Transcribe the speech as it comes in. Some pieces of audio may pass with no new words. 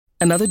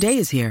Another day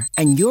is here,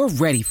 and you're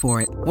ready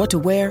for it. What to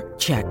wear?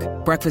 Check.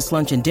 Breakfast,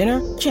 lunch, and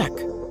dinner? Check.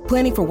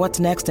 Planning for what's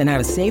next and how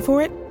to save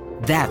for it?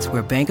 That's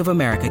where Bank of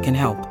America can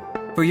help.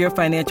 For your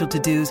financial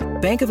to-dos,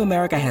 Bank of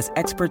America has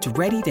experts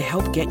ready to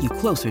help get you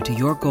closer to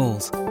your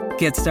goals.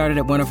 Get started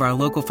at one of our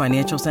local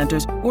financial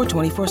centers or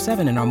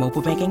 24/7 in our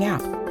mobile banking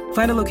app.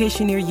 Find a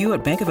location near you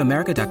at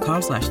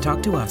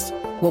bankofamerica.com/talktous.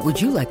 What would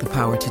you like the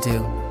power to do?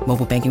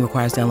 Mobile banking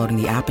requires downloading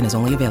the app and is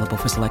only available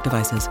for select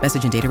devices.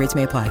 Message and data rates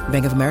may apply.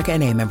 Bank of America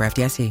NA, member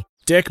FDIC.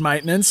 Deck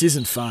maintenance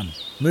isn't fun.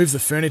 Move the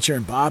furniture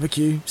and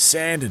barbecue,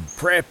 sand and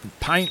prep,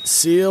 paint,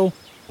 seal,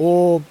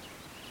 or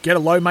get a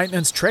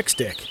low-maintenance Trex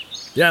deck.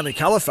 The only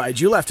colour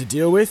fade you'll have to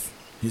deal with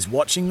is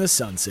watching the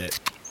sunset.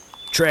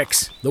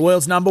 Trex, the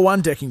world's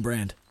 #1 decking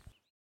brand.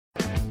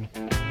 Restart.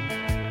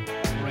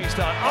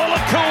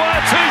 Olakua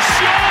to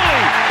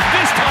surely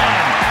this time.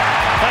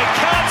 They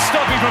can't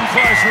stop him from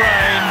close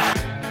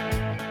range.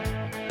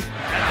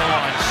 At the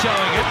line,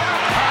 showing it.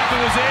 Parker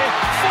was there.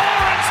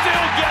 Foran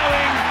still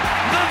going.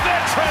 The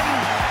veteran.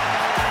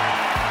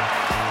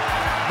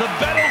 The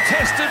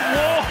battle-tested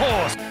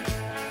warhorse.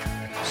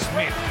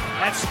 Smith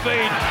at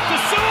speed. To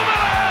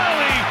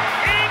Suleimani.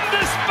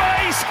 Into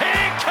space.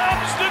 Here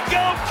comes the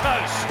Gold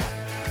Coast.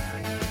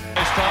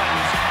 Those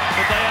Titans,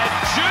 but they are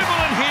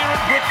jubilant here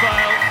at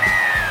Brookvale.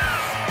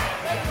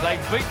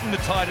 They've beaten the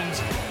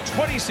Titans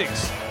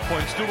 26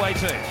 points to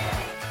 18.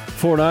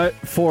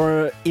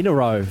 4 in a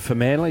row for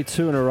Manly.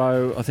 2 in a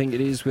row, I think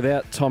it is,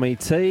 without Tommy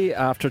T.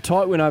 After a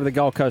tight win over the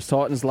Gold Coast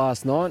Titans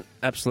last night,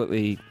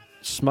 absolutely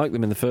smoked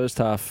them in the first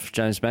half,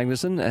 James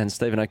Magnuson and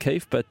Stephen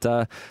O'Keefe, but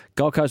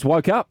Gold Coast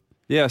woke up.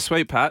 Yeah,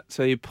 sweet, Pat.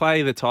 So you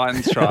play the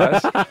Titans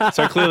tries.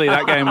 So clearly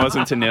that game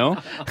wasn't to nil.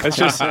 It's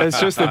just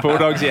the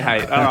Bulldogs you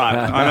hate. All right,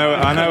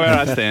 I know where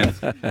I stand.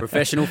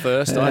 Professional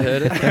first, I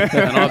heard it,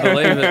 and I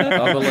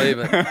believe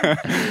it.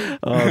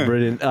 Oh,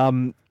 brilliant.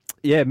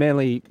 Yeah,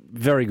 Manly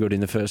very good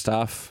in the first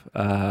half.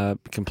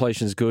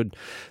 Completion's good.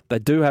 They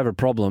do have a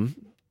problem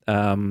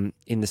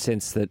in the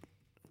sense that,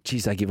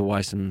 geez, they give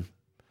away some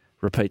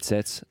repeat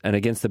sets, and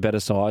against the better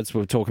sides,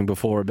 we were talking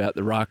before about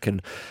the ruck,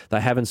 and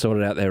they haven't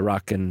sorted out their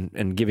ruck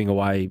and giving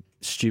away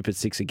stupid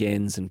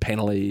 6-agains and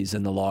penalties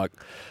and the like.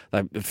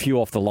 A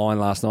few off the line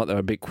last night. They were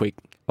a bit quick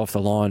off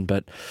the line,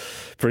 but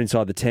for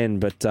inside the 10.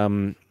 But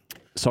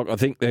so I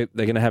think they're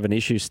going to have an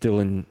issue still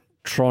in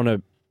trying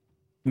to.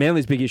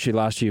 Manly's big issue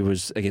last year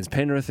was against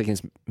Penrith,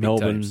 against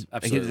Melbourne,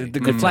 absolutely. the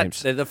good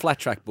teams. They're the flat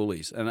track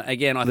bullies, and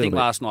again, I think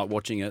last night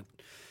watching it,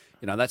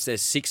 that's their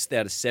 6th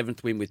out of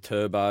 7th win with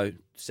Turbo,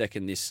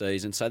 2nd this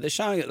season. So they're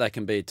showing that they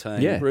can be a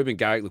team. Yeah. Ruben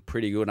Garrick looked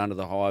pretty good under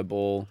the high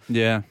ball.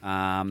 Yeah.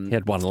 He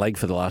had one leg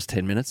for the last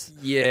 10 minutes.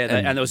 Yeah,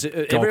 and there was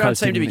everyone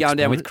seemed to be going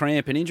down with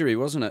cramp and injury,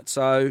 wasn't it?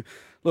 So,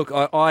 look,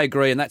 I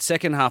agree, and that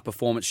second half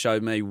performance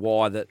showed me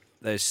why that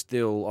they're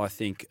still, I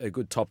think, a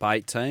good top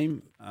 8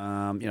 team.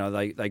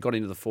 They got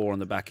into the 4 on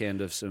the back end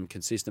of some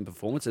consistent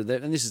performances,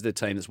 and this is the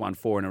team that's won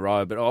 4 in a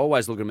row. But I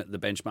always look at them at the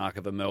benchmark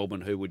of a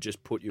Melbourne who would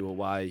just put you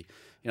away.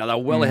 They were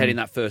well ahead in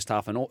that first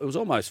half, and it was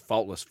almost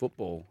faultless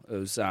football. It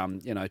was,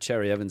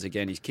 Cherry Evans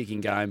again, his kicking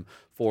game,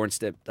 Foran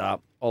stepped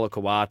up.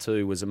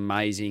 Olakau'atu was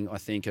amazing, I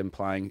think, and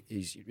playing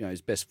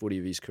his best footy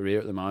of his career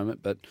at the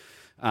moment. But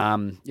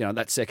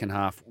that second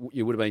half,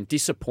 you would have been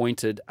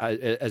disappointed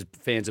as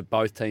fans of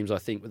both teams, I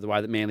think, with the way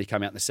that Manly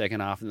came out in the second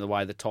half and the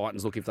way the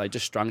Titans look. If they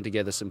just strung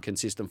together some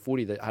consistent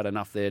footy that had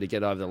enough there to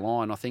get over the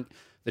line, I think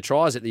the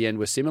tries at the end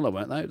were similar,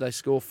 weren't they? They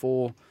scored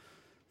 4.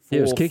 Yeah,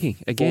 it was kicking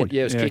again.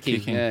 It was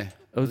kicking. Yeah.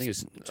 I think it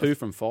was 2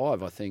 from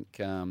 5. I think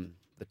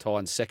the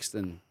Titans,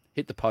 Sexton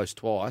hit the post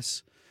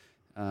twice.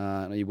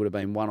 He would have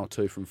been 1 or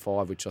 2 from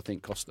 5, which I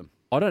think cost them.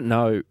 I don't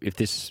know if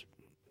this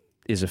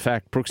is a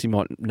fact. Brooksy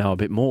might know a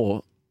bit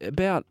more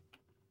about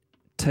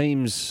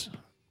teams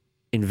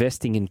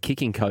investing in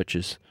kicking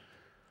coaches.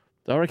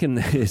 I reckon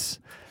there's...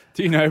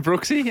 Do you know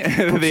Brooksy,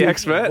 the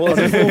expert? Well,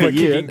 as a former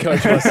kicking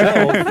coach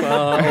myself,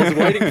 I was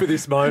waiting for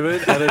this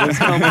moment, and it has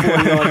come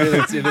 49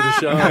 minutes into the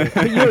show.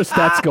 But you're a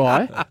stats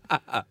guy.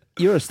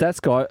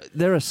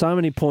 There are so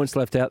many points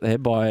left out there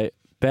by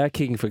bad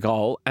kicking for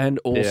goal and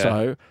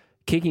also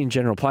kicking in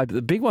general play. But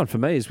the big one for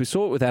me is we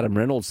saw it with Adam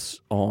Reynolds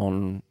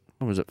on,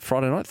 what was it,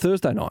 Friday night?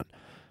 Thursday night?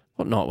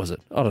 What night was it?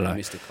 I don't know.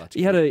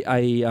 He had a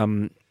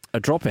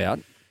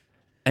dropout,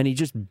 and he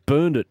just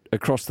burned it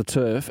across the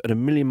turf at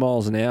 1,000,000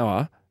 miles an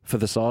hour for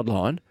the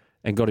sideline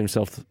and got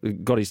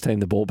his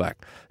team the ball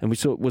back. And we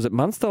saw, was it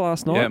Munster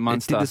last night? Yeah,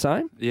 Munster. Did the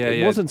same? Yeah,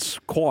 it wasn't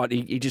quite.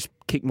 He just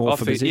kicked more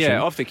for position.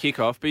 Yeah, off the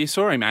kickoff. But you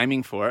saw him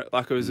aiming for it.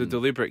 Like it was a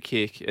deliberate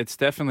kick. It's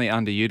definitely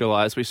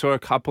underutilised. We saw a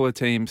couple of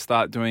teams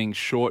start doing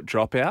short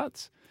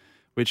dropouts,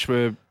 which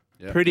were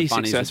pretty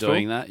successful.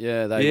 Doing that.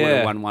 Yeah, they would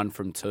have won 1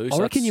 from 2. I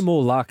reckon you're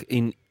more luck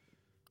in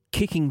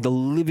kicking the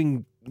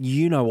living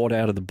you-know-what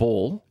out of the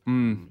ball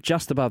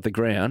just above the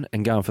ground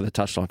and going for the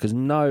touchline. Because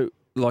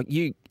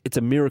it's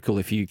a miracle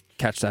if you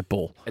catch that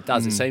ball. It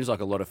does. It seems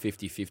like a lot of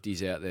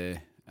 50-50s out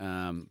there.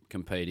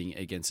 competing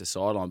against the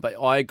sideline. But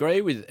I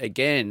agree with,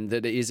 again,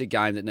 that it is a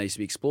game that needs to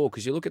be explored,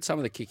 because you look at some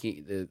of the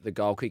kicking, the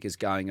goal kickers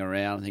going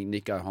around. I think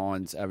Nico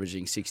Hines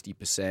averaging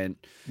 60%.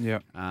 Yeah.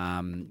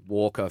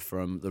 Walker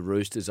from the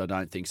Roosters, I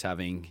don't think's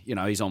having,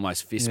 he's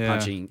almost fist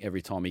punching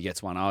every time he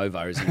gets one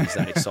over. He's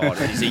that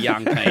excited. He's a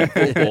young keen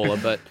footballer,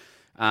 but.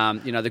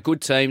 The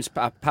good teams,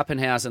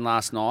 Pappenhausen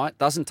last night,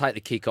 doesn't take the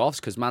kick-offs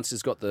because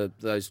Munster's got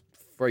those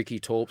freaky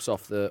torps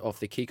off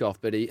the kick-off,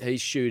 but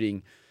he's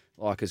shooting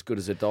like as good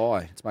as a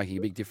die. It's making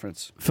a big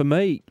difference. For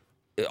me,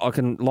 I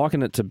can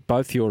liken it to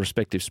both your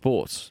respective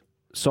sports.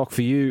 Sock,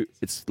 for you,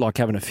 it's like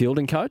having a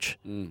fielding coach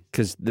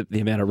because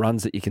the amount of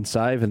runs that you can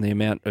save and the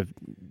amount of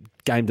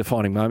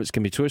game-defining moments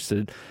can be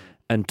twisted,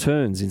 and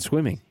turns in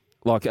swimming.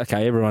 Like,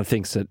 okay, everyone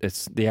thinks that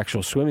it's the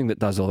actual swimming that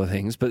does all the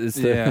things, but it's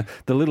the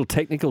little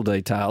technical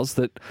details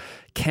that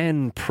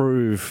can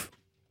prove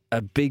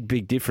a big,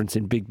 big difference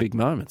in big, big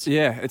moments.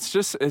 Yeah, it's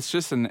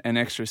just an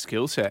extra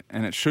skill set,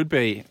 and it should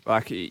be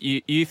like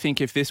you think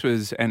if this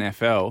was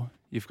NFL,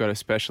 you've got a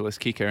specialist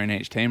kicker in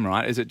each team,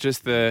 right? Is it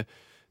just the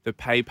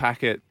pay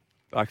packet,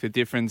 like the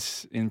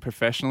difference in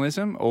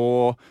professionalism,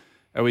 or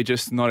are we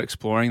just not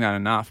exploring that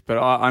enough? But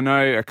I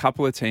know a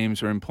couple of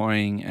teams were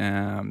employing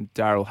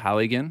Daryl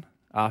Halligan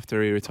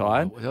after he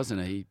retired. Oh,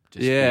 wasn't he?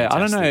 Just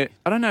fantastic.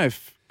 I don't know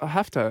if I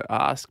have to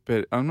ask,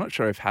 but I'm not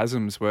sure if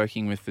Haslam's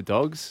working with the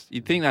Dogs.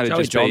 You'd think that'd Joey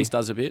just Johns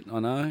does a bit, I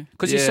know.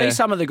 Because you see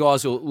some of the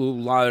guys will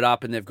load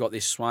up and they've got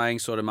this swaying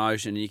sort of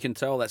motion, and you can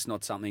tell that's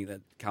not something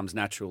that comes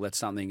natural. That's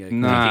something a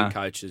kicking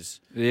coach has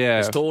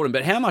taught him.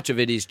 But how much of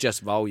it is just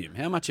volume?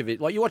 How much of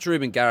it, like you watch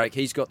Ruben Garrick,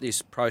 he's got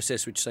this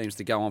process which seems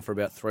to go on for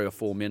about 3 or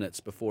 4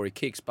 minutes before he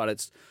kicks, but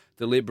it's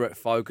deliberate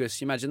focus.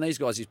 You imagine these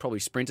guys, he's probably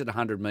sprinted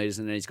 100 metres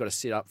and then he's got to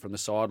sit up from the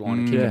sideline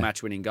and kick a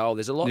match-winning goal.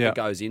 There's a lot that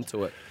goes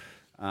into it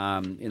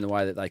in the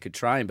way that they could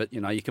train. But,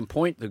 you can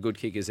point the good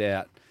kickers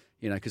out,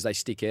 because they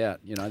stick out.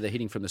 They're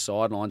hitting from the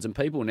sidelines, and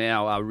people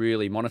now are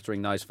really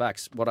monitoring those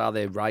facts. What are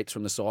their rates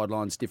from the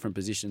sidelines, different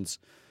positions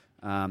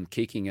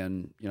kicking,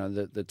 and,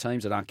 the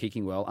teams that aren't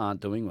kicking well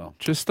aren't doing well.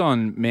 Just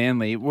on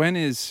Manly, when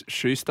is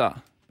Schuster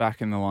back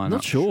in the lineup?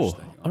 Not sure.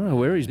 I don't know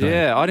where he's been.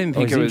 Yeah, I didn't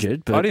think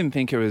I didn't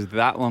think it was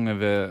that long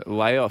of a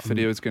layoff that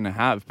he was going to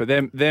have. But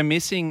they're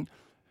missing.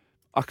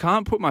 I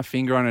can't put my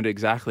finger on it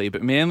exactly,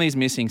 but Manly's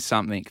missing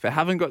something. They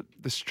haven't got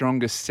the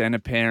strongest centre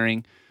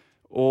pairing,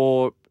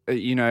 or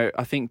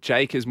I think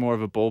Jake is more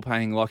of a ball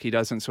playing lock. He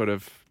doesn't sort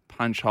of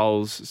punch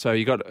holes. So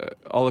you got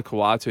Ola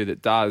Kawatu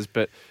that does,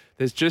 but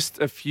there's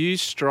just a few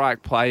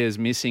strike players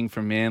missing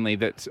from Manly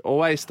that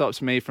always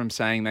stops me from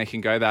saying they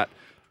can go that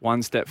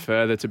one step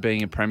further to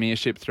being a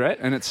premiership threat,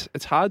 and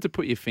it's hard to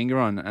put your finger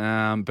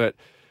on. But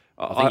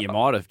I think you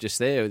might have just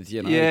there.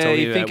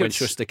 You think when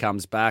Schuster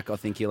comes back, I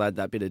think he'll add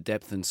that bit of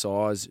depth and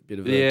size, a bit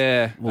of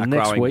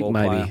next week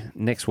maybe. Player.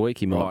 Next week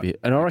he might be,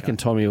 and I reckon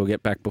Tommy will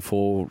get back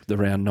before the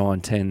round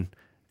 9-10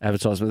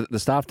 advertisement. The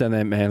staff down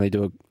there at Manly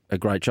do a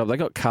great job. They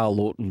got Carl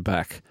Lawton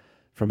back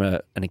from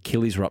an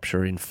Achilles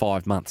rupture in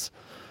 5 months.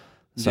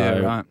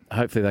 So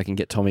hopefully they can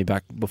get Tommy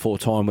back before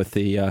time with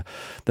the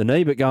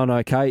knee, but going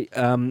okay.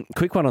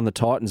 Quick one on the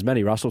Titans.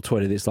 Matty Russell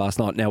tweeted this last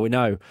night. Now we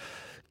know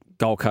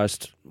Gold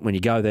Coast, when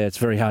you go there, it's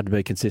very hard to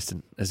be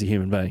consistent as a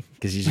human being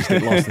because you just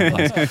get lost in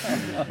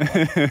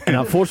the place. And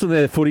unfortunately,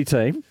 their footy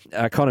team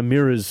kind of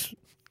mirrors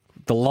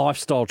the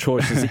lifestyle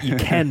choices that you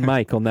can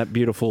make on that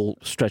beautiful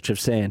stretch of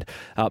sand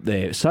up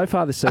there. So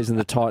far this season,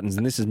 the Titans,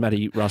 and this is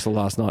Matty Russell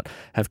last night,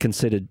 have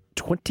conceded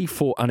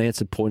 24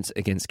 unanswered points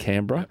against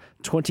Canberra,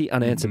 20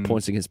 unanswered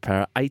points against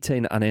Para,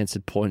 18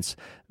 unanswered points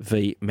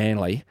v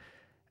Manly,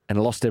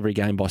 and lost every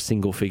game by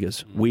single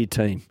figures. Weird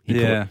team.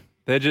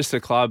 They're just a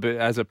club,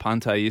 as a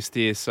punter, you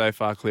steer so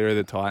far clear of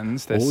the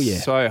Titans. They're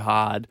so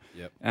hard.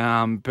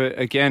 Yep. But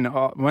again,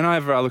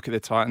 whenever I look at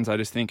the Titans, I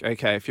just think,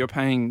 okay, if you're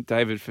paying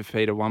David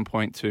Fifita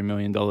 $1.2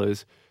 million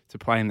to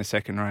play in the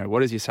second row,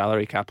 what does your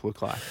salary cap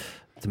look like?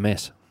 It's a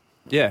mess.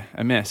 Yeah,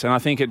 a mess. And I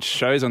think it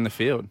shows on the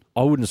field.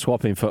 I wouldn't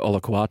swap him for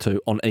Olakau'atu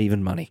on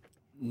even money.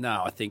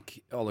 No, I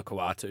think Ola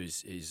Kawatu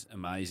is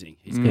amazing.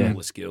 He's got all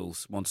the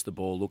skills, wants the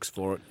ball, looks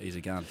for it, he's a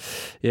gun.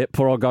 Yeah,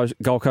 poor old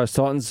Gold Coast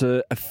Titans.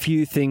 A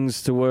few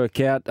things to work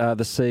out.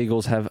 The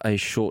Seagulls have a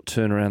short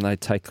turnaround. They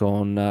take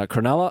on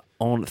Cronulla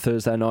on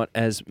Thursday night,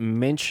 as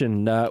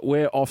mentioned.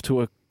 We're off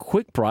to a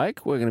quick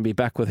break. We're going to be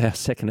back with our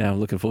second hour. I'm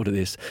looking forward to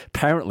this.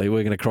 Apparently,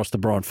 we're going to cross to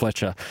Brian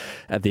Fletcher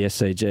at the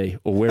SCG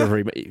or wherever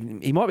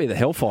he might be at the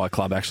Hellfire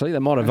Club, actually. They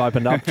might have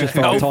opened up just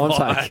for time's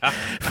sake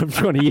from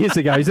 20 years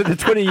ago. He's at the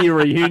 20-year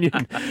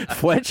reunion.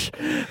 Fletch,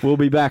 we'll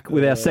be back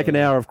with our second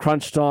hour of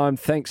Crunch Time.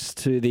 Thanks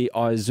to the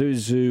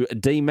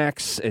Isuzu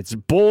D-Max. It's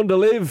born to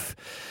live.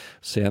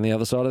 See you on the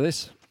other side of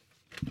this.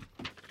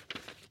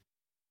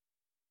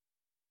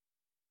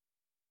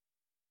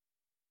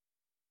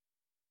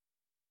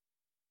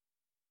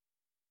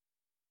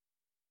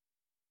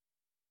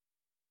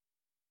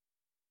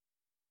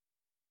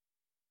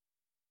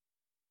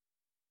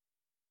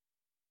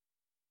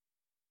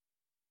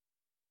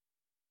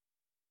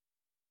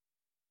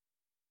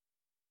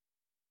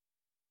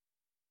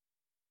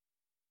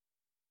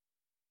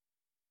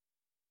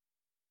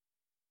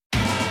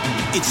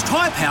 It's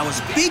Tyre Power's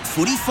Big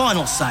Footy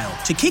Final Sale.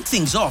 To kick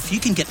things off, you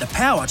can get the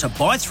power to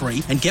buy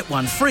 3 and get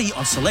 1 free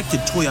on selected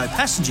Toyo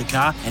passenger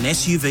car and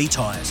SUV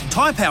tyres.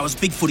 Tyre Power's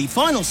Big Footy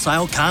Final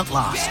Sale can't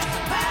last.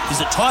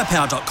 Visit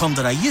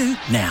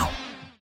tyrepower.com.au now.